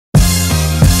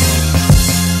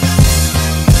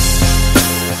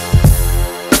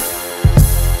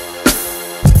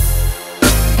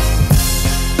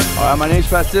My name's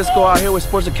Francisco, out here with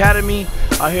Sports Academy,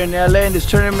 out here in LA in this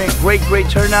tournament. Great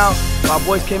turnout. Our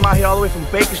boys came out here all the way from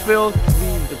Bakersfield.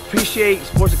 We appreciate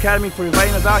Sports Academy for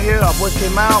inviting us out here. Our boys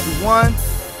came out, we won.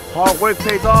 Hard work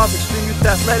pays off. Extreme Youth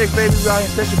Athletics, baby. We're out here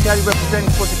in Central Cali representing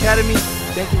Sports Academy.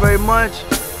 Thank you very much.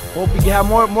 Hope we can have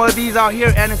more of these out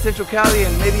here and in Central Cali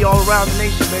and maybe all around the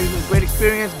nation, baby. It was a great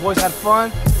experience. Boys had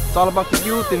fun. It's all about the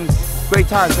youth and great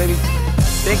times, baby.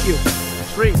 Thank you.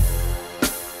 It's free.